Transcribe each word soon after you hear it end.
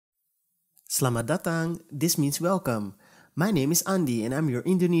Selamat datang, this means welcome. My name is Andy and I'm your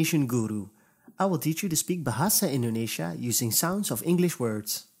Indonesian guru. I will teach you to speak Bahasa Indonesia using sounds of English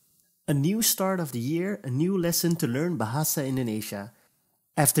words. A new start of the year, a new lesson to learn Bahasa Indonesia.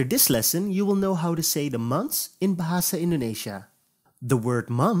 After this lesson, you will know how to say the months in Bahasa Indonesia. The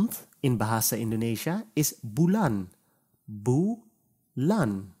word month in Bahasa Indonesia is bulan.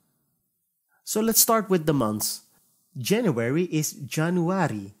 Bulan. So let's start with the months. January is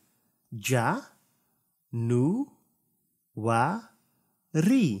Januari. Ja-nu-wa-ri.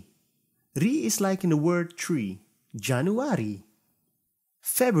 Ri is like in the word tree. Januari.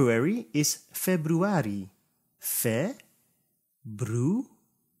 February is Februari. Fe-bru-wa-ri.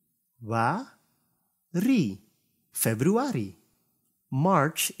 Februari.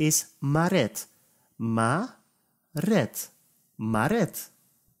 March is Maret. Ma-ret. Maret.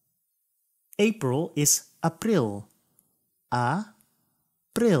 April is April.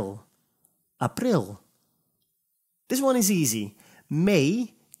 April. April. This one is easy. May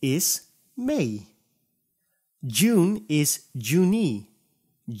is May. June is Juni.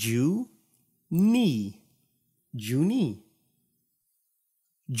 Juni. Juni.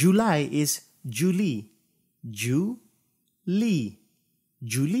 July is Juli. Juli.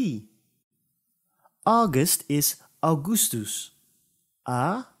 Juli. August is Augustus.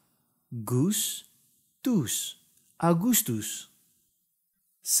 Augustus. Augustus.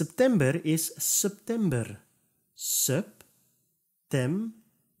 September is September. September.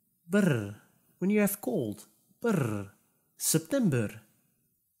 When you have cold. September.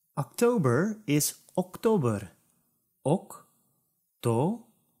 October is October. October.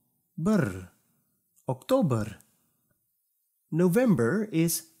 October. November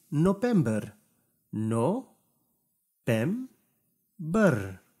is November. November.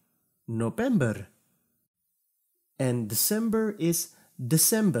 November. And December is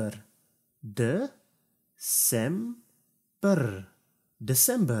December. December.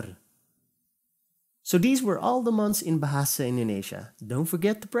 December. So these were all the months in Bahasa Indonesia. Don't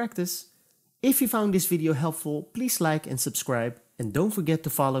forget to practice. If you found this video helpful, please like and subscribe. And don't forget to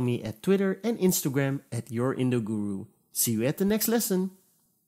follow me at Twitter and Instagram at YourIndoGuru. See you at the next lesson.